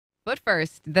But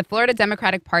first, the Florida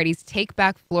Democratic Party's Take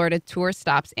Back Florida tour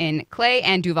stops in Clay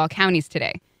and Duval counties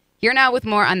today. Here now with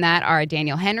more on that are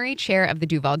Daniel Henry, chair of the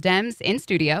Duval Dems, in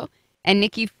studio, and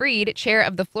Nikki Fried, chair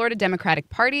of the Florida Democratic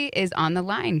Party, is on the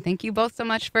line. Thank you both so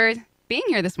much for being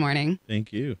here this morning.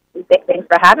 Thank you. Thanks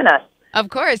for having us. Of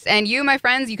course. And you, my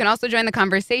friends, you can also join the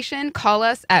conversation. Call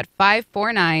us at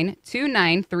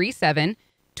 549-2937.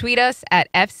 Tweet us at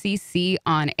FCC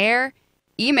On Air.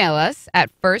 Email us at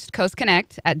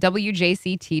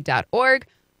firstcoastconnect@wjct.org.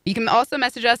 You can also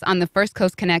message us on the First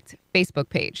Coast Connect Facebook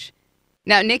page.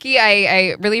 Now, Nikki,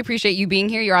 I really appreciate you being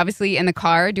here. You're obviously in the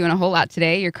car doing a whole lot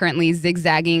today. You're currently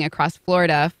zigzagging across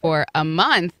Florida for a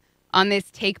month on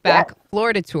this Take Back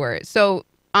Florida tour. So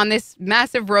on this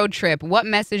massive road trip, what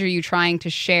message are you trying to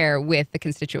share with the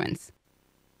constituents?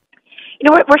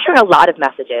 We're sharing a lot of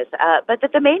messages, but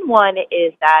the main one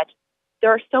is that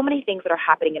there are so many things that are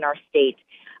happening in our state.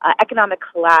 Economic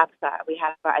collapse, we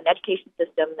have an education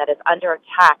system that is under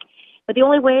attack, but the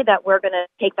only way that we're going to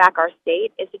take back our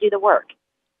state is to do the work.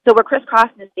 So we're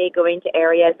crisscrossing the state, going to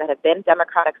areas that have been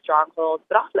Democratic strongholds,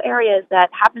 but also areas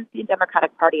that haven't seen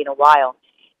Democratic Party in a while,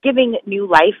 giving new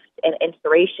life and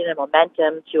inspiration and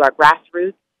momentum to our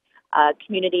grassroots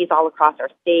communities all across our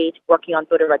state, working on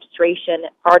voter registration.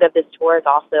 Part of this tour is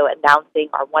also announcing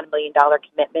our $1 million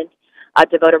commitment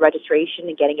to voter registration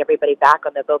and getting everybody back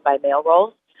on the vote-by-mail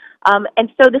rolls. And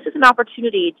so this is an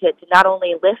opportunity to not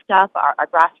only lift up our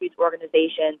grassroots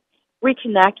organizations,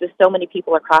 reconnect with so many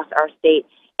people across our state,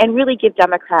 and really give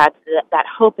Democrats that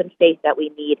hope and faith that we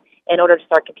need in order to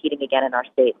start competing again in our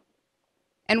state.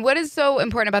 And what is so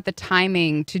important about the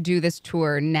timing to do this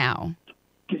tour now?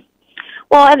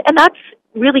 Well, and that's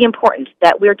really important,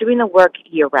 that we're doing the work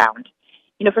year-round.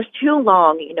 For too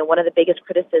long, one of the biggest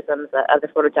criticisms of the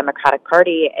Florida Democratic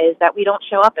Party is that we don't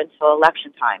show up until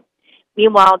election time.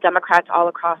 Meanwhile, Democrats all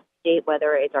across the state,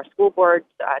 whether it's our school boards,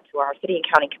 to our city and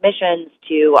county commissions,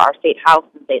 to our state house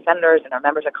and state senators and our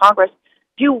members of Congress,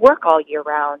 do work all year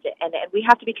round. And we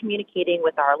have to be communicating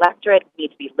with our electorate. We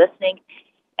need to be listening.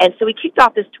 And so we kicked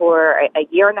off this tour a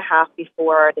year and a half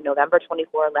before the November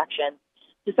 24 election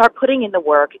to start putting in the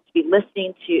work, to be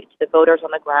listening to the voters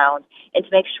on the ground, and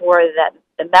to make sure that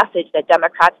the message that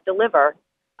Democrats deliver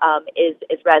is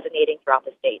resonating throughout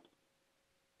the state.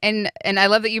 And I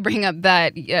love that you bring up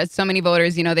that so many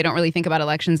voters, they don't really think about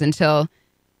elections until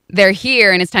they're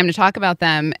here and it's time to talk about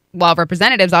them, while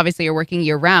representatives obviously are working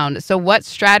year round. So what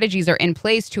strategies are in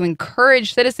place to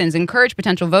encourage citizens, encourage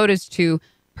potential voters to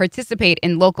participate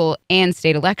in local and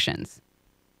state elections?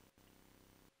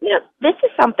 This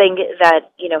is something that,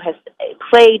 has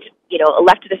plagued,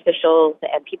 elected officials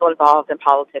and people involved in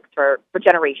politics for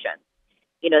generations.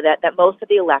 That most of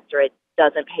the electorate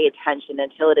doesn't pay attention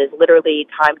until it is literally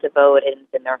time to vote and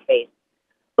it's in their face.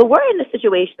 But we're in a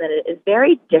situation that is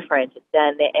very different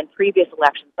than in previous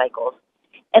election cycles.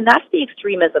 And that's the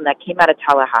extremism that came out of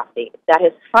Tallahassee that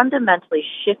has fundamentally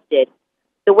shifted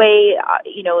the way,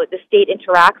 the state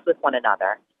interacts with one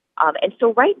another. And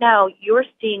so right now, you're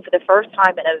seeing for the first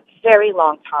time in a very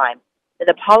long time that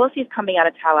the policies coming out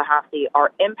of Tallahassee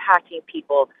are impacting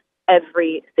people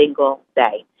every single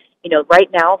day. Right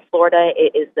now, Florida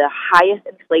is the highest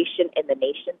inflation in the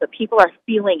nation, so people are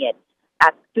feeling it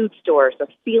at food stores, they're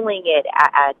feeling it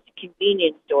at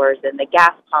convenience stores and the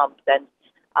gas pumps, and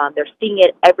they're seeing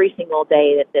it every single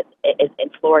day that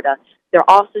in Florida. They're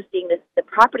also seeing the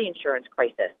property insurance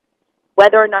crisis.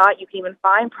 Whether or not you can even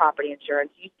find property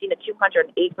insurance, you've seen a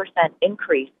 208%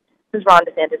 increase since Ron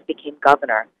DeSantis became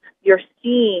governor. You're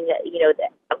seeing,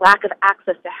 the lack of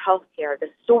access to health care, the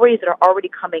stories that are already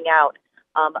coming out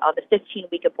of the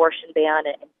 15-week abortion ban,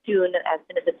 and soon as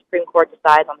the Supreme Court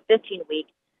decides on the 15-week,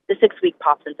 the 6-week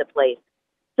pops into place.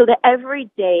 So the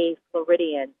everyday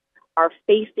Floridians are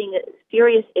facing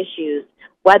serious issues,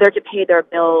 whether to pay their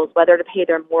bills, whether to pay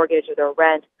their mortgage or their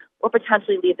rent, or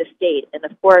potentially leave the state. And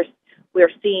of course,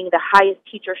 we're seeing the highest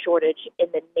teacher shortage in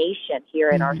the nation here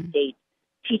in our state.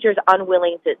 Teachers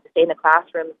unwilling to stay in the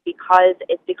classrooms because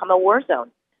it's become a war zone.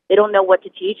 They don't know what to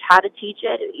teach, how to teach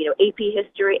it. AP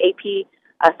history, AP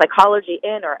psychology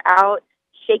in or out.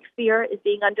 Shakespeare is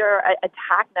being under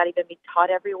attack, not even being taught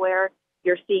everywhere.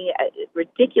 You're seeing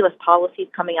ridiculous policies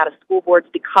coming out of school boards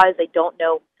because they don't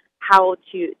know how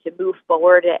to move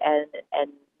forward and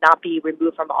not be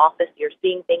removed from office. You're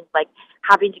seeing things like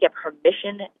having to get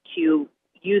permission to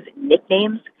use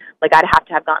nicknames. Like I'd have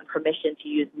to have gotten permission to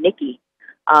use Nikki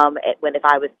if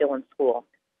I was still in school.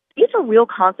 These are real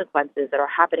consequences that are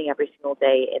happening every single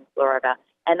day in Florida,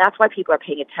 and that's why people are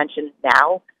paying attention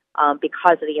now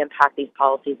because of the impact these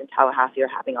policies in Tallahassee are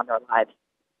having on their lives.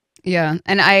 Yeah.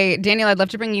 And Daniel, I'd love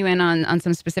to bring you in on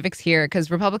some specifics here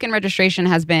because Republican registration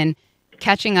has been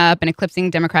catching up and eclipsing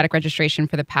Democratic registration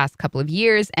for the past couple of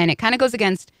years. And it kind of goes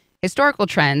against historical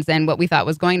trends and what we thought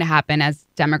was going to happen as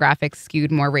demographics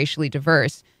skewed more racially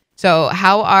diverse. So,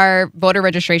 how are voter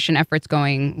registration efforts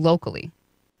going locally?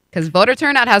 Because voter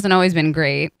turnout hasn't always been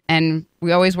great. And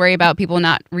we always worry about people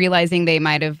not realizing they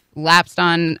might have lapsed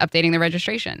on updating their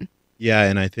registration. Yeah,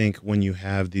 and I think when you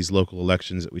have these local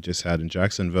elections that we just had in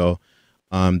Jacksonville,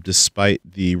 despite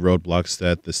the roadblocks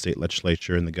that the state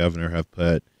legislature and the governor have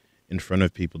put in front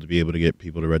of people to be able to get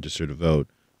people to register to vote,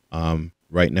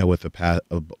 right now with a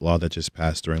law that just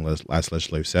passed during last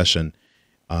legislative session,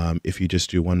 if you just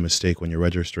do one mistake when you're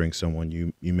registering someone,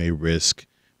 you may risk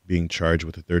being charged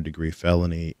with a third-degree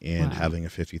felony and having a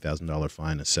 $50,000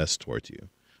 fine assessed towards you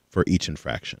for each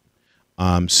infraction.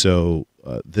 So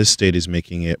this state is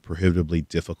making it prohibitively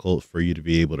difficult for you to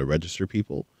be able to register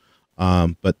people.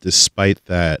 But despite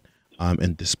that,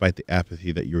 and despite the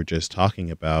apathy that you were just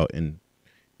talking about and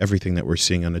everything that we're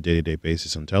seeing on a day-to-day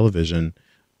basis on television,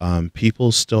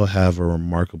 people still have a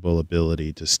remarkable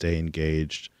ability to stay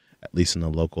engaged, at least in the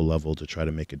local level, to try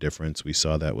to make a difference. We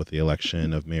saw that with the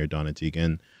election of Mayor Donna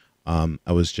Deegan.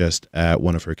 I was just at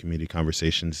one of her community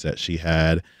conversations that she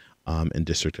had in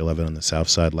District 11 on the South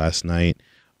Side last night.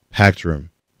 Packed room,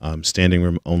 standing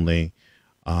room only.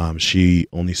 She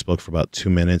only spoke for about 2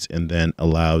 minutes and then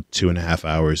allowed 2.5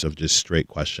 hours of just straight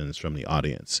questions from the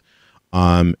audience.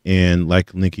 And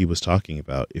like Nikki was talking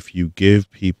about, if you give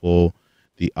people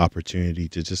the opportunity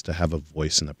to have a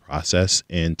voice in the process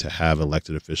and to have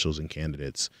elected officials and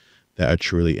candidates that are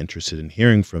truly interested in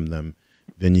hearing from them,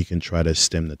 then you can try to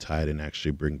stem the tide and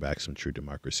actually bring back some true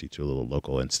democracy to a little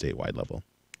local and statewide level.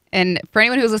 And for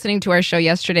anyone who was listening to our show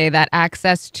yesterday, that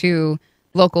access to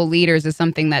local leaders is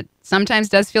something that sometimes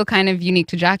does feel kind of unique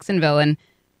to Jacksonville. And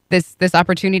this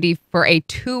opportunity for a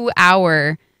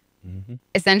 2-hour,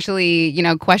 essentially,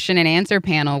 question and answer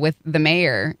panel with the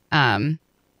mayor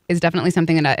is definitely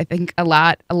something that I think a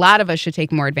lot of us should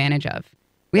take more advantage of.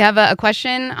 We have a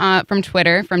question from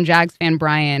Twitter from Jags fan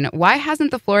Brian. Why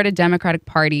hasn't the Florida Democratic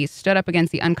Party stood up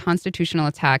against the unconstitutional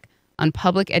attack on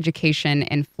public education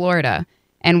in Florida?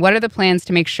 And what are the plans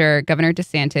to make sure Governor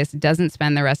DeSantis doesn't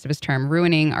spend the rest of his term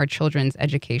ruining our children's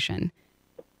education?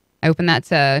 I open that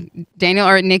to Daniel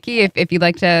or Nikki, if you'd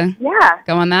like to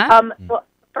go on that. Well,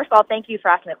 first of all, thank you for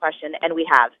asking the question, and we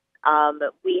have.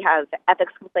 We have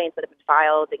ethics complaints that have been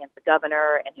filed against the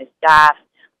governor and his staff.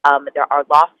 There are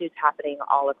lawsuits happening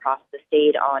all across the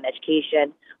state on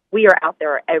education. We are out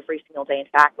there every single day. In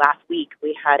fact, last week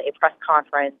we had a press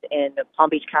conference in Palm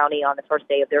Beach County on the first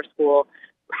day of their school,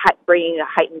 bringing a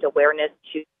heightened awareness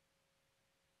to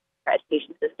our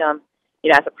education system.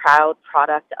 As a proud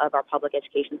product of our public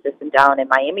education system down in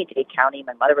Miami-Dade County,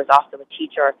 my mother was also a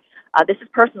teacher. This is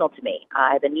personal to me.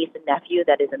 I have a niece and nephew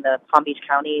that is in the Palm Beach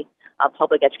County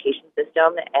public education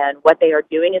system, and what they are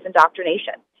doing is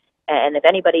indoctrination. And if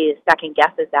anybody second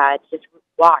guesses that, just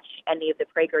watch any of the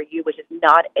PragerU, which is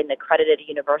not an accredited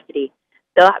university.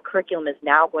 That curriculum is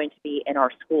now going to be in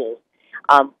our schools.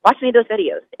 Watch any of those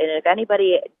videos. And if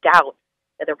anybody doubts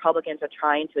that the Republicans are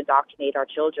trying to indoctrinate our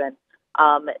children,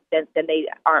 then they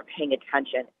aren't paying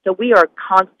attention. So we are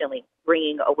constantly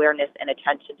bringing awareness and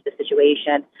attention to the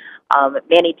situation.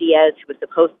 Manny Diaz, who is the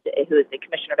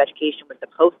Commissioner of Education, was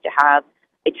supposed to have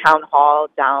a town hall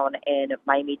down in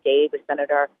Miami-Dade with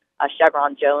Senator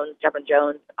Chevron Jones,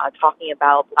 talking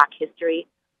about Black history.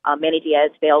 Manny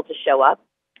Diaz failed to show up.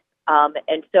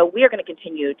 And so we are going to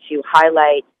continue to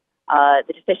highlight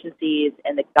the deficiencies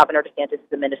in the Governor DeSantis'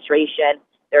 administration.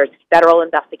 There's federal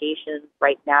investigations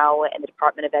right now in the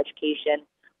Department of Education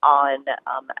on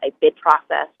a bid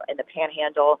process in the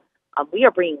Panhandle. We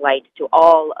are bringing light to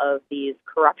all of these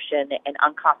corruption and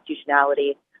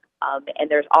unconstitutionality. And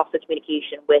there's also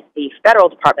communication with the federal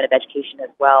Department of Education as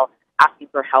well, asking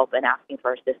for help and asking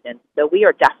for assistance. So we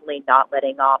are definitely not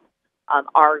letting off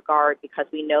our guard, because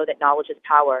we know that knowledge is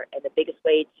power. And the biggest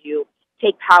way to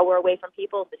take power away from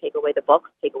people is to take away the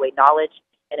books, take away knowledge,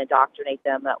 and indoctrinate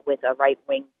them with a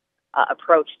right-wing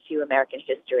approach to American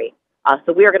history.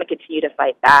 So we are going to continue to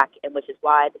fight back, and which is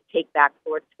why the Take Back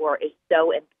Florida tour is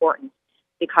so important,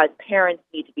 because parents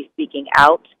need to be speaking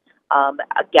out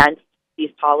against these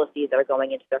policies that are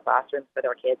going into their classrooms for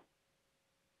their kids.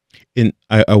 And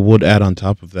I would add on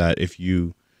top of that, if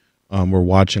you were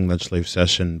watching legislative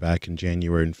session back in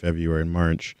January and February and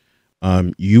March,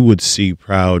 you would see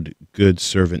proud, good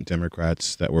servant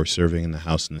Democrats that were serving in the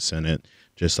House and the Senate,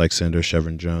 just like Senator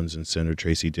Chevron Jones and Senator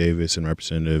Tracy Davis and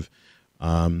Representative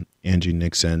Angie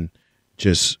Nixon,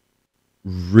 just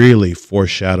really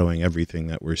foreshadowing everything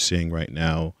that we're seeing right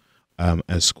now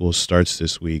as school starts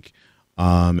this week,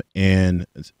 and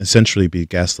essentially be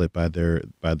gaslit by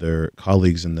their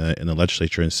colleagues in the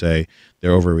legislature and say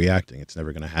they're overreacting. It's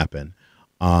never going to happen.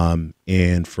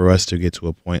 And for us to get to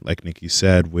a point, like Nikki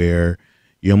said, where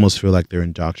you almost feel like they're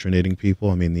indoctrinating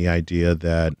people. I mean, the idea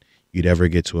that you'd ever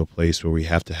get to a place where we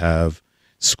have to have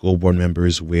school board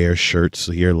members wear shirts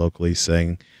here locally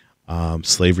saying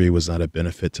slavery was not a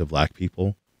benefit to Black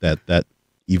people, that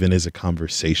even is a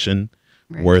conversation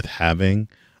worth having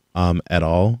at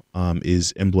all,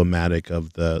 is emblematic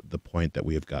of the point that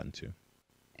we have gotten to.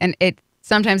 And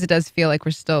sometimes it does feel like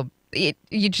we're still,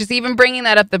 you just even bringing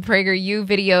that up, the PragerU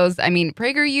videos. I mean,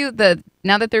 PragerU,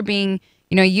 now that they're being,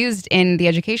 used in the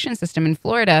education system in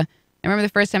Florida, I remember the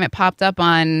first time it popped up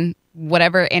on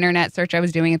whatever internet search I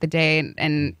was doing at the day,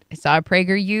 and I saw a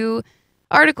PragerU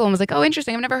article and was like, oh,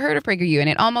 interesting, I've never heard of PragerU, and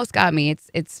it almost got me.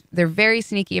 They're very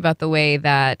sneaky about the way or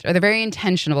they're very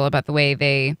intentional about the way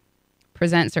they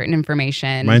present certain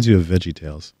information. Reminds you of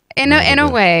VeggieTales. In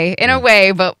a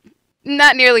way, but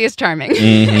not nearly as charming.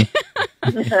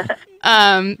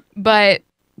 Mm-hmm. But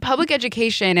public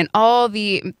education and all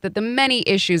the many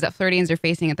issues that Floridians are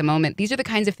facing at the moment, these are the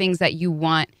kinds of things that you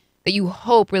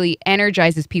hope really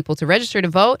energizes people to register to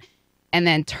vote and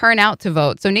then turn out to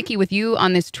vote. So Nikki, with you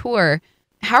on this tour,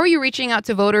 how are you reaching out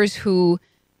to voters who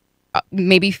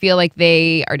maybe feel like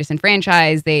they are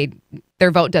disenfranchised,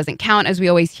 their vote doesn't count, as we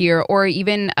always hear, or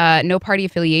even no party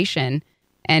affiliation,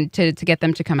 and to get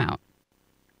them to come out?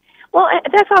 Well,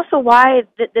 that's also why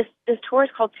this tour is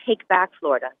called Take Back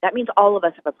Florida. That means all of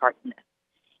us have a part in this.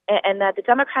 And that the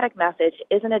Democratic message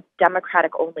isn't a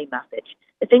Democratic-only message.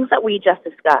 The things that we just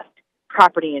discussed,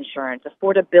 property insurance,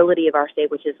 affordability of our state,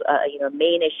 which is a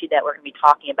main issue that we're going to be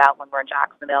talking about when we're in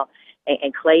Jacksonville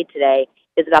and Clay today,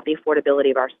 is about the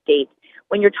affordability of our state.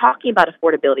 When you're talking about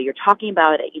affordability, you're talking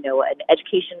about an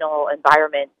educational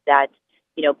environment that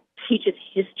teaches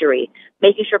history,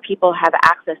 making sure people have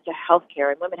access to health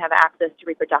care and women have access to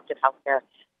reproductive health care.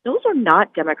 Those are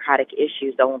not Democratic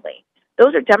issues only.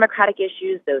 Those are Democratic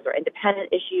issues. Those are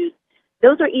independent issues.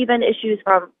 Those are even issues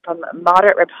from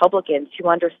moderate Republicans who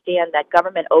understand that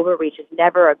government overreach is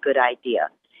never a good idea.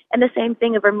 And the same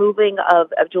thing of removing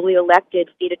of duly elected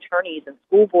state attorneys and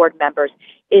school board members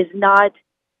is not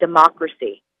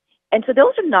democracy. And so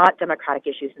those are not Democratic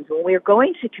issues. And so when we're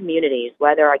going to communities,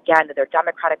 whether, again, they're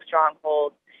Democratic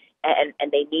strongholds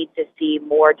and they need to see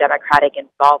more Democratic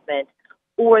involvement,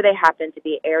 or they happen to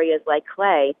be areas like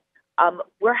Clay,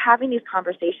 we're having these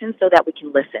conversations so that we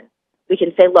can listen. We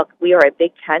can say, look, we are a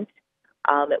big tent.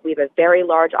 We have a very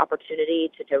large opportunity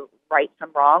to right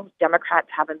some wrongs. Democrats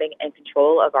haven't been in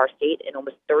control of our state in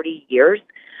almost 30 years.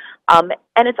 And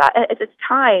it's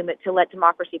time to let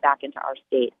democracy back into our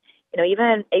state.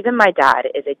 Even my dad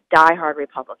is a diehard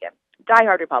Republican.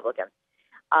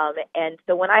 And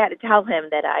so when I had to tell him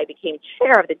that I became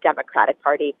chair of the Democratic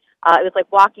Party, it was like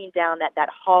walking down that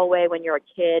hallway when you're a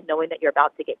kid, knowing that you're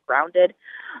about to get grounded.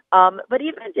 But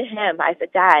even to him, I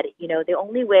said, Dad, the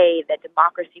only way that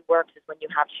democracy works is when you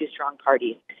have two strong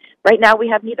parties. Right now, we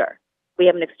have neither. We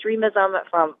have an extremism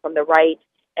from the right,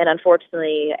 and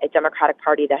unfortunately, a Democratic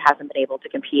Party that hasn't been able to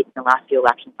compete in the last few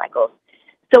election cycles.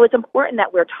 So it's important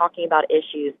that we're talking about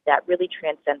issues that really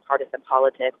transcend partisan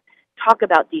politics, talk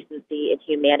about decency and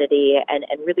humanity, and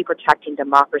really protecting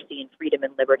democracy and freedom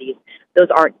and liberties. Those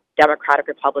aren't Democratic,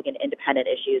 Republican, independent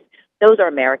issues. Those are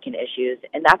American issues,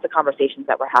 and that's the conversations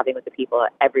that we're having with the people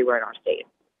everywhere in our state.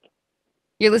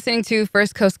 You're listening to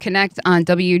First Coast Connect on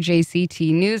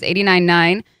WJCT News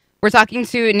 89.9. We're talking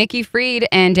to Nikki Fried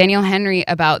and Daniel Henry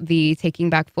about the Taking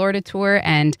Back Florida tour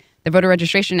and the voter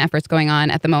registration efforts going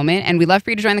on at the moment, and we'd love for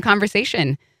you to join the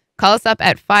conversation. Call us up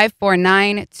at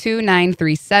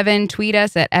 549-2937. Tweet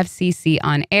us at FCC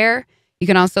On Air. You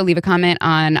can also leave a comment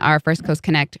on our First Coast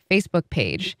Connect Facebook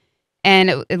page.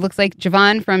 And it looks like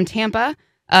Javon from Tampa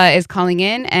is calling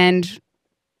in and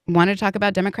wanted to talk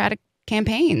about Democratic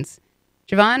campaigns.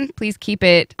 Javon, please keep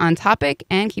it on topic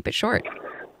and keep it short.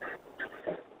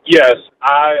 Yes,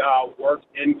 I worked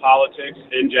in politics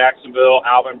in Jacksonville,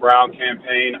 Alvin Brown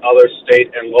campaign, other state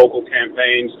and local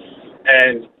campaigns,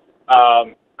 and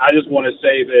I just want to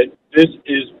say that this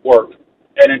is work.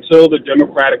 And until the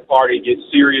Democratic Party gets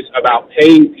serious about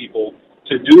paying people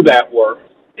to do that work,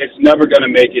 it's never going to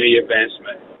make any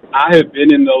advancement. I have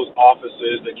been in those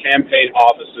offices, the campaign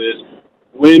offices,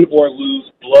 win or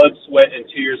lose, blood, sweat, and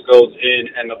tears goes in,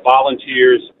 and the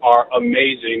volunteers are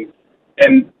amazing.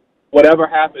 And whatever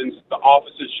happens, the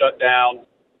office is shut down,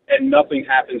 and nothing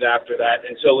happens after that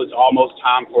until it's almost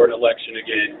time for an election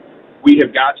again. We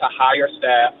have got to hire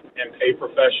staff and pay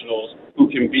professionals who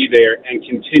can be there and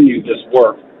continue this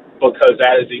work. because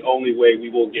that is the only way we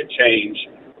will get change,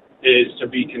 is to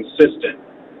be consistent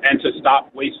and to stop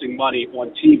wasting money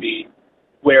on TV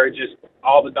where it just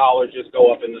all the dollars just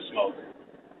go up in the smoke.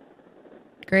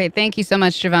 Great. Thank you so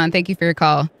much, Javon. Thank you for your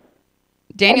call.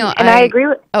 Daniel, and I agree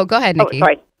with. Oh, go ahead, Nikki. Oh,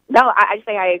 sorry. No, I just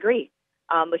say I agree,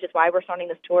 which is why we're starting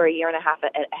this tour a year and a half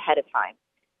ahead of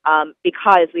time,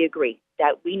 because we agree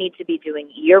that we need to be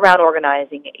doing year-round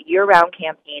organizing, year-round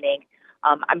campaigning.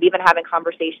 I'm even having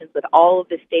conversations with all of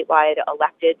the statewide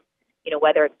electeds,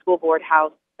 whether it's school board,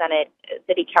 House, Senate,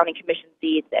 city, county commission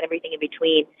seats, and everything in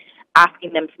between,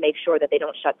 asking them to make sure that they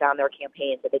don't shut down their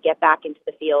campaigns, that they get back into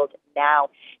the field now.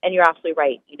 And you're absolutely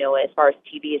right. As far as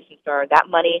TV is concerned, that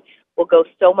money will go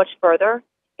so much further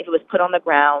if it was put on the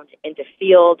ground, into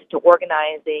field, to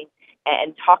organizing,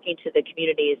 and talking to the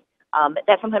communities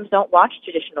that sometimes don't watch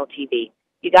traditional TV.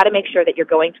 You got to make sure that you're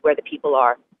going to where the people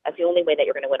are. That's the only way that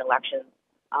you're going to win elections,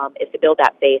 is to build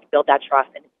that faith, build that trust,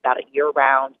 and it's about it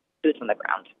year-round, boots on the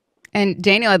ground. And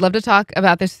Daniel, I'd love to talk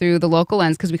about this through the local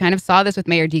lens, because we kind of saw this with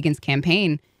Mayor Deegan's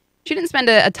campaign. She didn't spend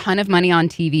a ton of money on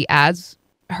TV ads.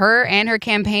 Her and her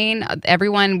campaign,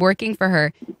 everyone working for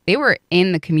her, they were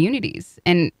in the communities.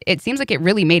 And it seems like it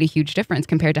really made a huge difference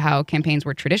compared to how campaigns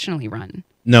were traditionally run.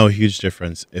 No, huge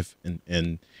difference.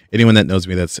 And anyone that knows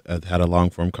me that's had a long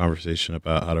form conversation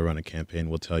about how to run a campaign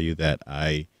will tell you that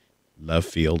I love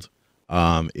field.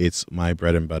 It's my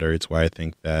bread and butter. It's why I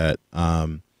think that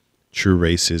true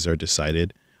races are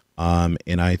decided.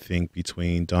 And I think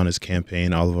between Donna's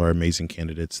campaign, all of our amazing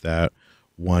candidates that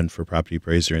won for property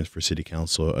appraiser and for city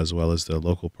council, as well as the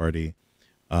local party,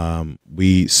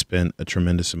 we spent a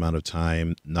tremendous amount of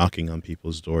time knocking on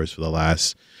people's doors for the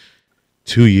last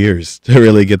 2 years to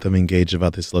really get them engaged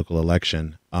about this local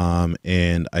election.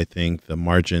 And I think the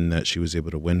margin that she was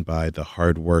able to win by, the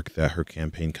hard work that her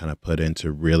campaign kind of put in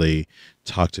to really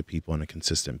talk to people on a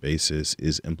consistent basis,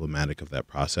 is emblematic of that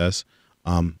process.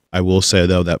 I will say,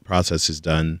 though, that process is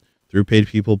done through paid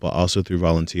people, but also through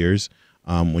volunteers.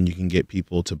 When you can get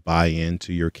people to buy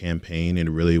into your campaign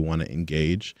and really want to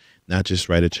engage, not just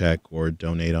write a check or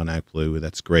donate on ActBlue,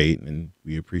 that's great, and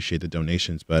we appreciate the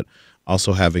donations, but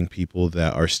also having people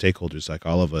that are stakeholders like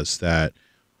all of us that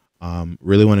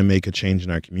really want to make a change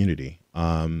in our community.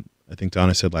 I think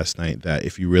Donna said last night that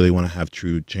if you really want to have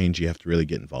true change, you have to really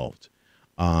get involved.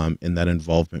 And that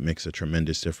involvement makes a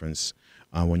tremendous difference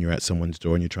when you're at someone's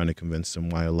door and you're trying to convince them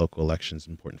why a local election is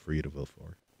important for you to vote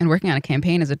for. And working on a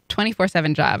campaign is a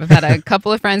 24/7 job. I've had a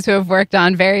couple of friends who have worked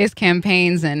on various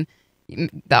campaigns, and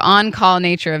the on-call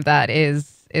nature of that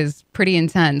is pretty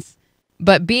intense.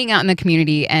 But being out in the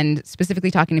community and specifically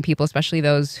talking to people, especially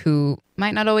those who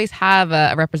might not always have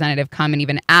a representative come and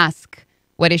even ask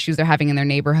what issues they're having in their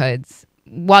neighborhoods,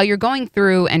 while you're going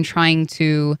through and trying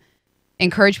to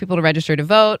encourage people to register to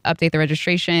vote, update the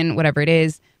registration, whatever it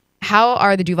is, how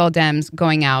are the Duval Dems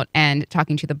going out and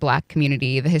talking to the Black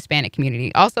community, the Hispanic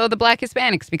community, also the Black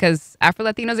Hispanics, because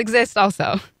Afro-Latinos exist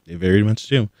also? They very much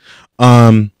do.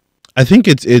 I think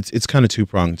it's kind of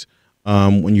two-pronged.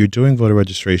 When you're doing voter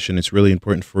registration, it's really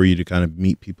important for you to kind of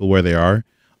meet people where they are.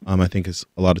 I think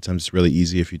a lot of times it's really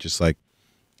easy if you just like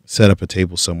set up a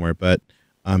table somewhere, but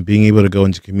being able to go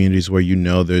into communities where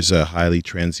there's a highly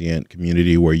transient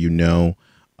community, where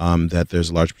that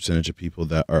there's a large percentage of people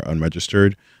that are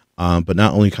unregistered, but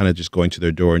not only kind of just going to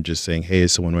their door and just saying, hey,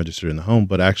 is someone registered in the home,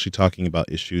 but actually talking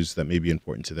about issues that may be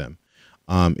important to them.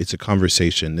 It's a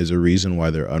conversation. There's a reason why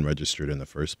they're unregistered in the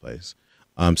first place.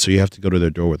 So you have to go to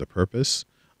their door with a purpose.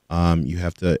 You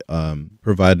have to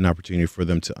provide an opportunity for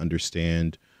them to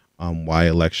understand why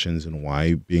elections and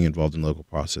why being involved in the local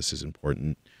process is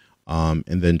important.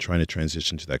 And then trying to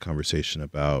transition to that conversation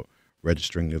about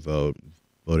registering to vote,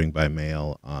 voting by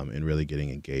mail, and really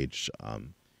getting engaged.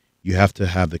 You have to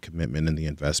have the commitment and the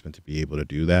investment to be able to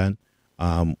do that.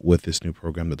 With this new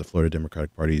program that the Florida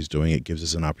Democratic Party is doing, it gives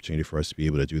us an opportunity for us to be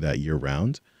able to do that year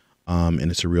round.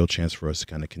 And it's a real chance for us to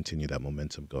kind of continue that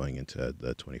momentum going into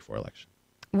the 24 election.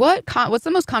 What's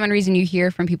the most common reason you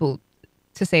hear from people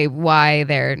to say why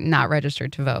they're not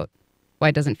registered to vote? Why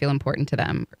it doesn't feel important to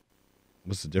them?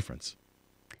 What's the difference?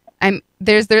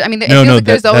 There's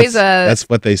always that's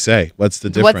what they say. What's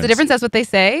the difference? What's the difference? That's what they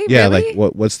say? Yeah, really?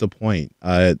 like what's the point?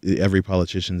 Every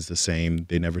politician's the same.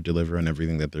 They never deliver on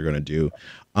everything that they're going to do.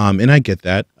 And I get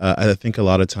that. I think a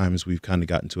lot of times we've kind of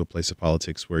gotten to a place of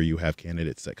politics where you have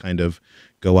candidates that kind of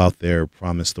go out there,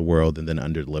 promise the world, and then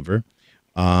underdeliver.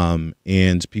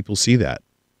 And people see that.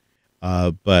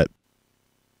 But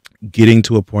getting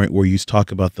to a point where you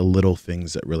talk about the little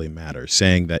things that really matter,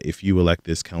 saying that if you elect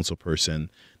this council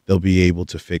person, they'll be able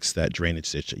to fix that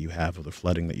drainage ditch that you have or the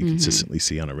flooding that you consistently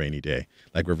see on a rainy day.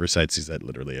 Like Riverside sees that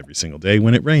literally every single day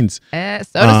when it rains. So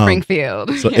does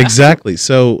Springfield. So exactly.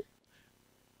 So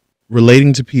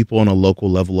relating to people on a local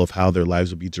level of how their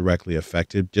lives will be directly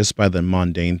affected just by the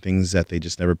mundane things that they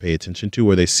just never pay attention to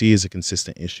or they see as a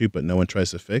consistent issue but no one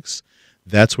tries to fix,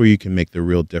 that's where you can make the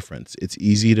real difference. It's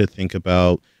easy to think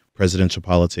about presidential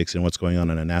politics and what's going on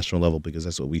a national level because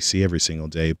that's what we see every single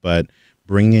day, but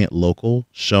bringing it local,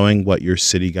 showing what your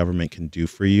city government can do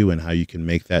for you and how you can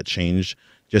make that change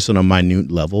just on a minute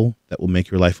level that will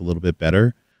make your life a little bit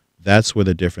better, that's where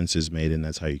the difference is made, and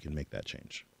that's how you can make that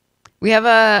change. We have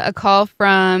a call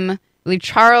from, I believe,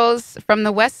 Charles from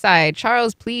the West Side.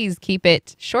 Charles, please keep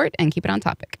it short and keep it on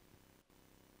topic.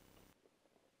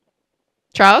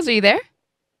 Charles, are you there?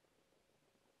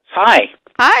 Hi.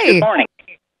 Hi. Good morning.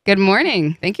 Good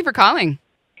morning. Thank you for calling.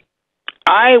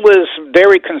 I was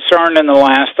very concerned in the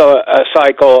last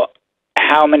cycle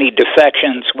how many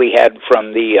defections we had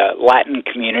from the Latin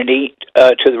community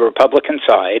to the Republican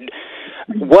side.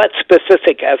 What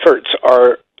specific efforts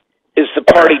is the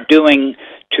party doing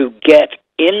to get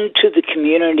into the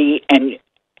community and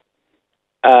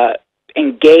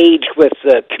engage with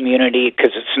the community?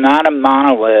 Because it's not a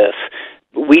monolith.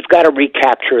 We've got to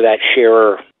recapture that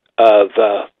share of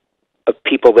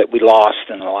people that we lost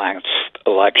in the last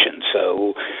election.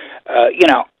 So,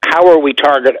 how are we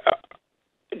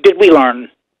did we learn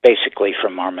basically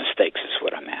from our mistakes is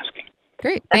what I'm asking.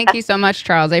 Great. Thank you so much,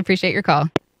 Charles. I appreciate your call.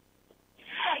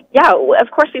 Yeah,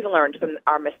 of course we've learned from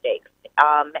our mistakes.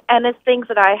 And it's things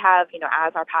that I have,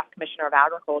 as our past Commissioner of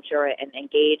Agriculture and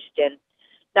engaged in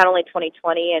not only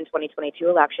 2020 and 2022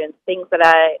 elections, things that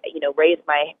I, raised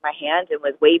my hand and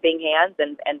was waving hands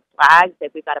and flags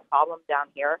that we've got a problem down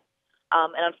here.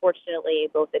 And unfortunately,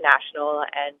 both the national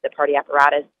and the party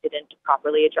apparatus didn't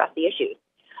properly address the issues.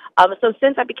 So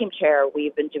since I became chair,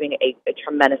 we've been doing a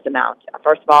tremendous amount.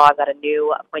 First of all, I've got a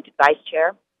new appointed vice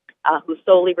chair who's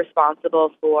solely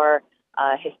responsible for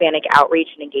Hispanic outreach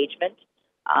and engagement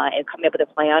and coming up with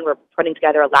a plan. We're putting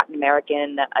together a Latin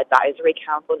American Advisory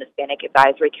Council, an Hispanic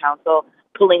Advisory Council,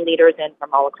 pulling leaders in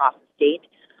from all across the state.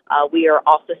 We are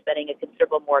also spending a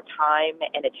considerable more time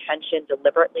and attention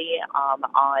deliberately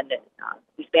on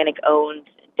Hispanic-owned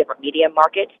different media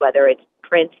markets, whether it's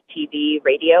print, TV,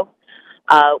 radio.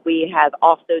 We have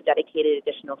also dedicated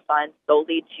additional funds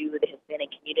solely to the Hispanic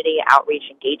community outreach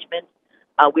engagement.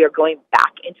 We are going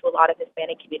back into a lot of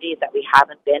Hispanic communities that we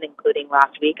haven't been, including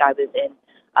last week I was in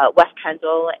West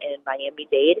Kendall and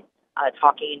Miami-Dade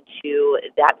talking to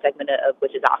that segment of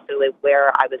which is also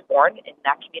where I was born in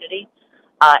that community.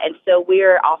 And so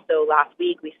we're also last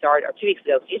week, or 2 weeks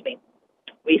ago,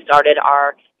 we started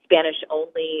our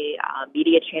Spanish-only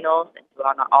media channels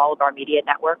on all of our media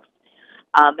networks.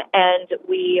 And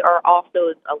we are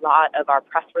also, a lot of our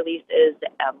press releases,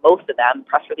 most of them,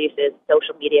 press releases,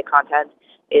 social media content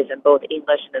is in both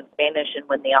English and in Spanish, and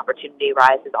when the opportunity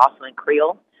arises, also in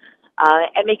Creole,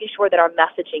 and making sure that our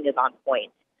messaging is on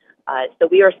point. So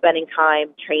we are spending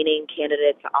time training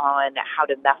candidates on how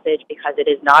to message because it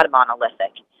is not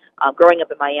monolithic. Growing up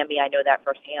in Miami, I know that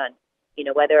firsthand.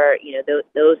 Whether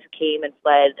those who came and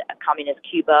fled communist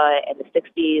Cuba in the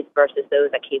 60s versus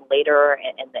those that came later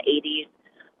in the 80s,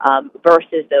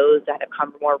 versus those that have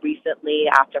come more recently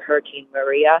after Hurricane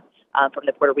Maria from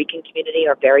the Puerto Rican community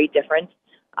are very different.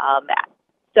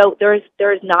 So there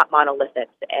is not monolithic,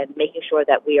 and making sure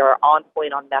that we are on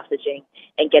point on messaging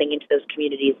and getting into those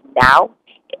communities now.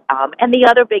 And the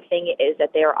other big thing is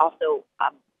that they are also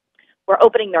we're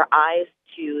opening their eyes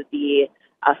to the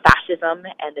fascism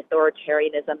and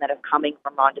authoritarianism that is coming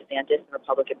from Ron DeSantis and the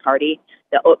Republican Party,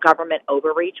 the government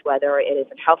overreach, whether it is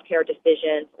in healthcare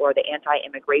decisions or the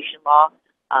anti-immigration law,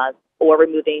 or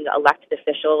removing elected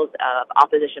officials of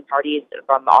opposition parties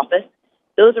from office.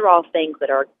 Those are all things that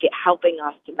are helping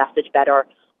us to message better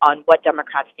on what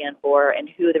Democrats stand for and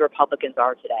who the Republicans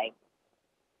are today.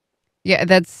 Yeah,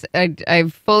 I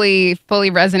fully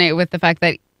resonate with the fact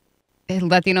that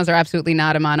Latinos are absolutely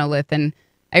not a monolith, and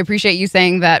I appreciate you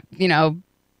saying that,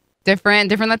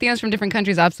 different Latinos from different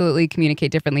countries absolutely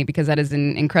communicate differently, because that is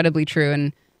incredibly true,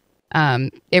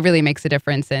 and it really makes a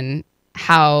difference in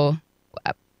how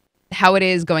it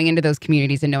is going into those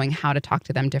communities and knowing how to talk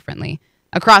to them differently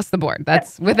across the board.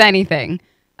 That's with anything.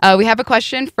 We have a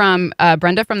question from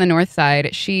Brenda from the North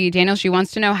Side. She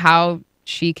wants to know how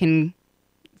she can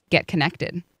get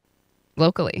connected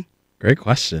locally. Great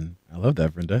question. I love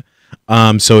that, Brenda.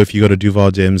 So if you go to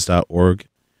duvaldems.org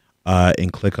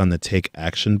and click on the Take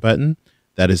Action button,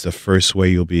 that is the first way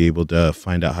you'll be able to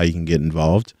find out how you can get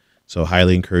involved. So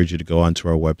highly encourage you to go onto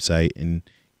our website and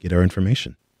get our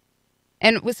information.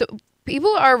 And so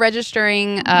people are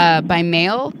registering by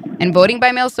mail and voting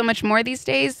by mail so much more these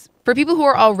days. For people who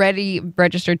are already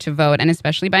registered to vote, and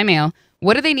especially by mail,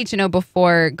 what do they need to know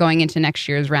before going into next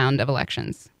year's round of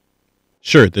elections?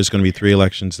 Sure, there's going to be 3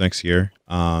 elections next year.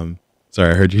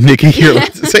 Sorry, I heard you, Nikki, here.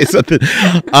 Let's say something.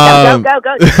 Go.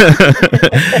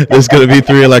 There's going to be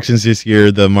 3 elections this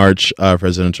year: the March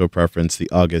presidential preference, the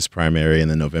August primary,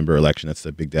 and the November election. That's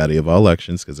the big daddy of all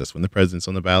elections because that's when the president's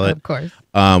on the ballot. Of course.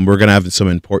 We're going to have some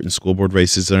important school board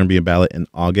races that are going to be a ballot in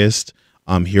August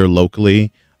here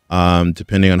locally.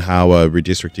 Depending on how a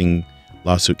redistricting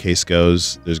lawsuit case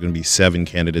goes, there's going to be 7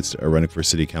 candidates that are running for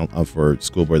city council for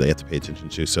school board that you have to pay attention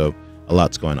to. So a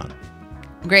lot's going on.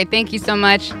 Great. Thank you so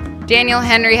much. Daniel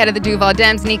Henry, head of the Duval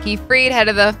Dems, Nikki Fried, head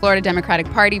of the Florida Democratic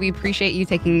Party. We appreciate you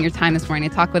taking your time this morning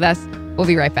to talk with us. We'll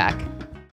be right back.